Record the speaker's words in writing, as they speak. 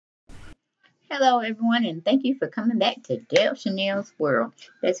Hello, everyone, and thank you for coming back to Deb Chanel's World.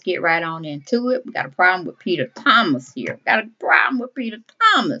 Let's get right on into it. We got a problem with Peter Thomas here. Got a problem with Peter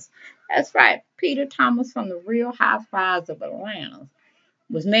Thomas. That's right, Peter Thomas from the Real Housewives of Atlanta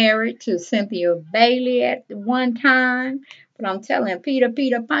was married to Cynthia Bailey at one time. But I'm telling Peter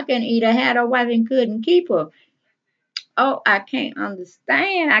Pumpkin Eater had a wife and couldn't keep her. Oh, I can't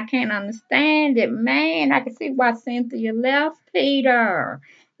understand. I can't understand it, man. I can see why Cynthia left Peter.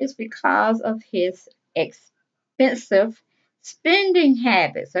 It's because of his expensive spending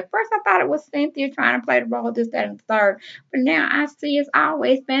habits. At first, I thought it was Cynthia trying to play the role of this, that, and the third. But now I see it's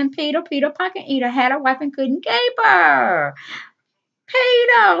always been Peter. Peter Pumpkin Eater had a wife and couldn't keep her.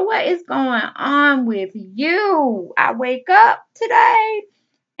 Peter, what is going on with you? I wake up today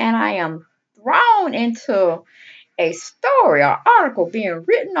and I am thrown into a story or article being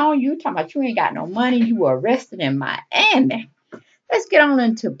written on you talking about you ain't got no money, you were arrested in Miami. Let's get on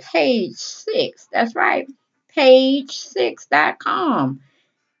into page six. That's right, page6.com.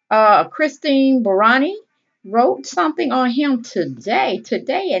 Christine Barani wrote something on him today at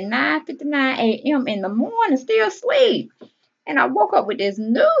 9:59 a.m. in the morning, still asleep. And I woke up with this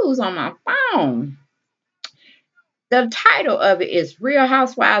news on my phone. The title of it is Real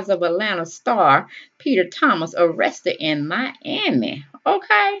Housewives of Atlanta star Peter Thomas arrested in Miami.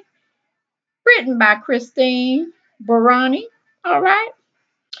 Okay. Written by Christine Barani. All right.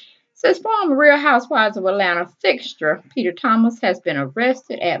 Says former Real Housewives of Atlanta fixture Peter Thomas has been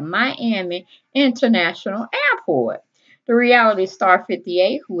arrested at Miami International Airport. The reality star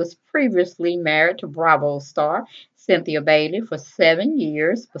 58, who was previously married to Bravo star Cynthia Bailey for 7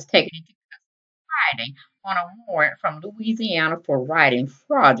 years, was taken into Friday on a warrant from Louisiana for writing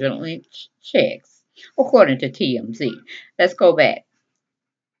fraudulent checks, according to TMZ. Let's go back.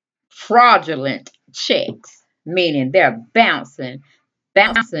 Fraudulent checks, meaning they're bouncing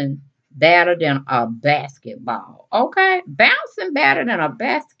better than a basketball. Okay? Bouncing better than a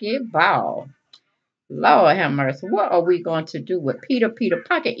basketball. Lord have mercy. What are we going to do with Peter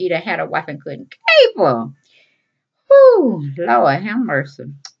Pocket Eater had a wife and couldn't keep her? Whew, Lord have mercy.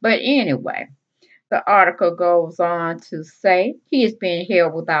 But anyway, the article goes on to say he is being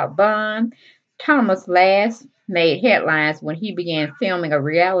held without bond. Thomas last made headlines when he began filming a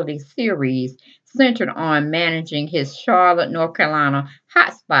reality series centered on managing his Charlotte, North Carolina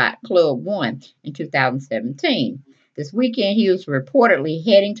hotspot Club One in 2017. This weekend, he was reportedly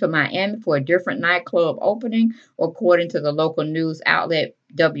heading to Miami for a different nightclub opening, according to the local news outlet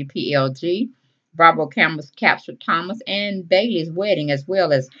WPLG. Bravo cameras captured Thomas and Bailey's wedding, as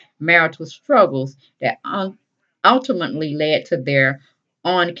well as marital struggles that ultimately led to their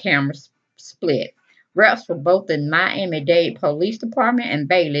on camera split. Reps for both the Miami Dade Police Department and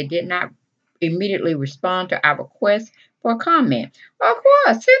Bailey did not immediately respond to our request for comment. Of course,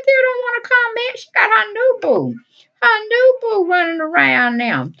 Cynthia don't want to comment. She got her new boo running around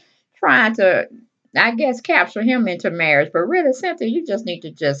now, trying to, I guess, capture him into marriage. But really, Cynthia, you just need to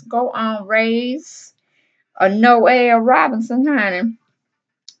just go on raise a Noel Robinson, honey.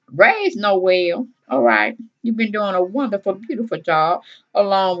 Raise Noel. All right. You've been doing a wonderful, beautiful job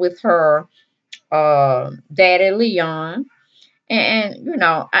along with her daddy Leon. I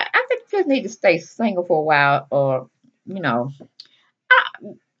think you just need to stay single for a while, or you know, I,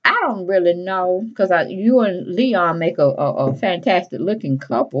 I don't really know because you and Leon make a fantastic looking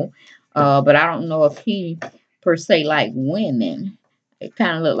couple, but I don't know if he per se like women. It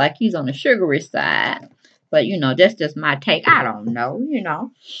kind of look like he's on the sugary side, but that's just my take. I don't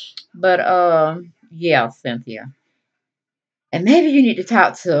know. But yeah, Cynthia. And maybe you need to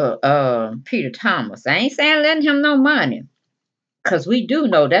talk to Peter Thomas. I ain't saying lending him no money. Cause we do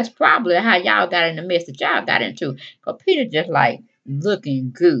know that's probably how y'all got in the mess that y'all got into. Cause Peter just like looking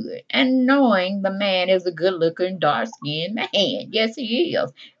good and knowing the man is a good looking, dark skinned man. Yes, he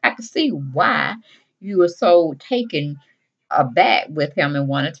is. I can see why you were so taken aback with him and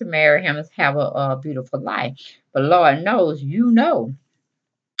wanted to marry him and have a beautiful life. But Lord knows you know.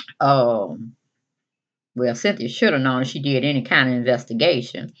 Um well, Cynthia should have known if she did any kind of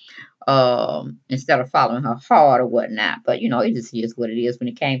investigation, instead of following her heart or whatnot. But it just is what it is when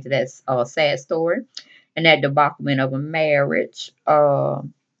it came to that sad story and that debauchement of a marriage.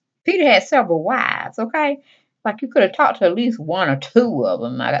 Peter had several wives, okay? Like you could have talked to at least one or two of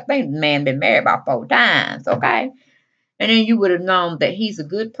them. Like, I think the man been married about 4 times, okay? And then you would have known that he's a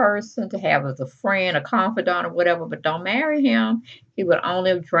good person to have as a friend, a confidant, or whatever, but don't marry him. He would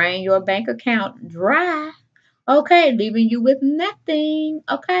only drain your bank account dry, okay, leaving you with nothing,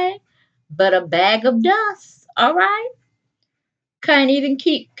 okay, but a bag of dust, all right? Can't even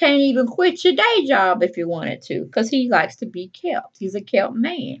quit your day job if you wanted to, because he likes to be kept. He's a kept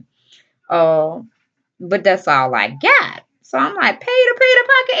man. Uh, but that's all I got. So I'm like, Peter,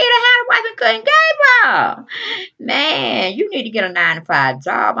 Parker, eat a hat, wife, and couldn't gave. Man, you need to get a 9 to 5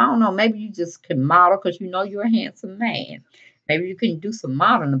 job. I don't know. Maybe you just can model because you know you're a handsome man. Maybe you can do some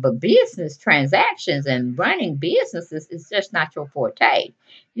modeling, but business transactions and running businesses is just not your forte.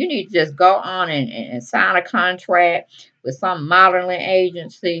 You need to just go on and sign a contract with some modeling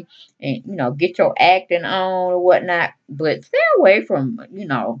agency and, get your acting on or whatnot. But stay away from,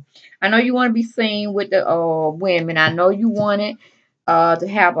 I know you want to be seen with the women. I know you want it to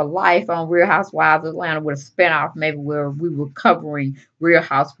have a life on Real Housewives of Atlanta with a spinoff, maybe where we were covering Real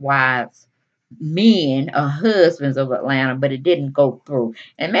Housewives men or husbands of Atlanta, but it didn't go through.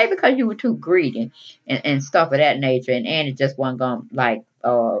 And maybe because you were too greedy and stuff of that nature, and Annie just wasn't gonna like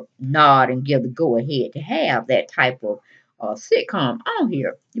nod and give the go ahead to have that type of sitcom on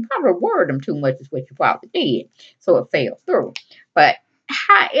here. You probably worried them too much is what you probably did. So it fell through. But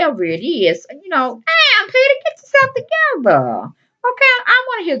however it is, damn, Peter, get yourself together. Okay, I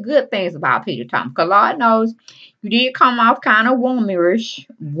want to hear good things about Peter Thomas, because Lord knows you did come off kind of womanish.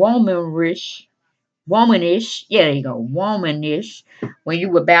 Yeah, there you go, womanish. When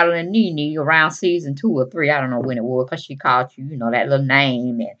you were battling Nene around season 2 or 3, I don't know when it was, because she called you, that little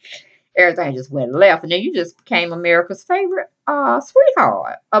name, and everything just went left. And then you just became America's favorite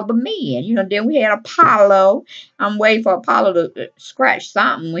sweetheart of the men. Then we had Apollo. I'm waiting for Apollo to scratch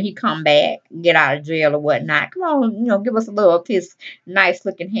something when he come back, get out of jail or whatnot. Come on, give us a little of his nice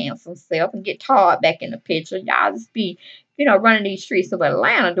looking, handsome self and get Todd back in the picture. Y'all just be, running these streets of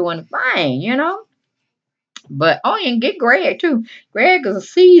Atlanta doing the thing. But oh, and get Greg too. Greg is a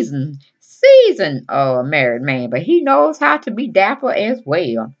seasoned married man, but he knows how to be dapper as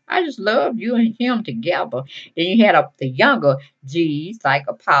well. I just love you and him together. Then you had the younger G's like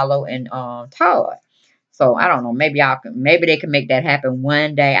Apollo and Todd. So I don't know. Maybe they can make that happen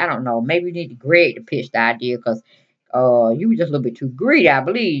one day. I don't know. Maybe you need Greg to pitch the idea because you were just a little bit too greedy, I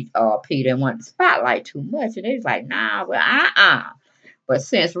believe, Peter, and wanted the spotlight too much. And they was like, nah, well, But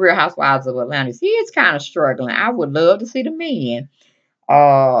since Real Housewives of Atlanta, he is kind of struggling. I would love to see the men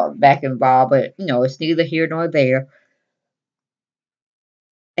back involved, but it's neither here nor there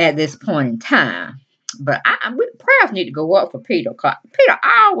at this point in time. But prayers need to go up for Peter. 'Cause Peter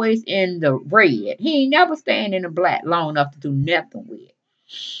always in the red. He ain't never staying in the black long enough to do nothing with.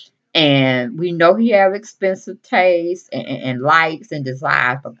 And we know he have expensive tastes and likes and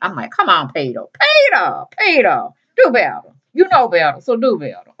desires. But I'm like, come on, Peter. Peter, do better. You know better, so do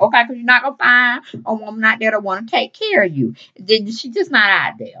better. Okay, because you're not going to find a woman out there that want to take care of you. She's just not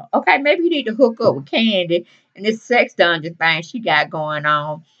out there. Okay, maybe you need to hook up with Candy and this sex dungeon thing she got going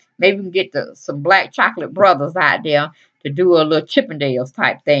on. Maybe we can get some black chocolate brothers out there to do a little Chippendales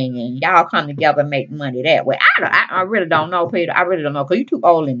type thing, and y'all come together and make money that way. I really don't know, Peter. I really don't know, because you're too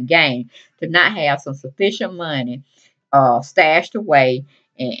old in the game to not have some sufficient money stashed away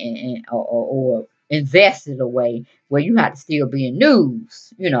or invested away where you have to still be in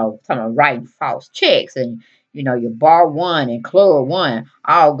news, talking about writing false checks and, your bar one and club one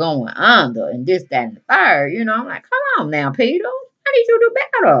all going under and this, that, and the third. I'm like, come on now, Peter. I need you to do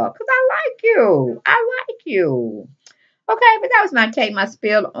better because I like you. I like you. Okay, but that was my take, my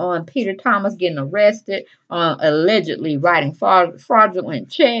spill on Peter Thomas getting arrested on allegedly writing fraudulent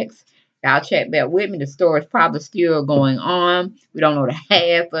checks. Y'all check back with me. The story is probably still going on. We don't know the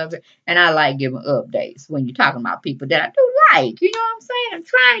half of it. And I like giving updates when you're talking about people that I do like. You know what I'm saying? I'm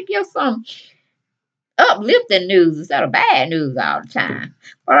trying to give some uplifting news instead of bad news all the time.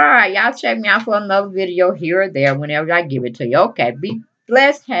 But all right, y'all check me out for another video here or there whenever I give it to you. Okay, be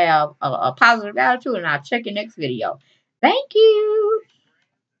blessed, have a positive attitude, and I'll check your next video. Thank you.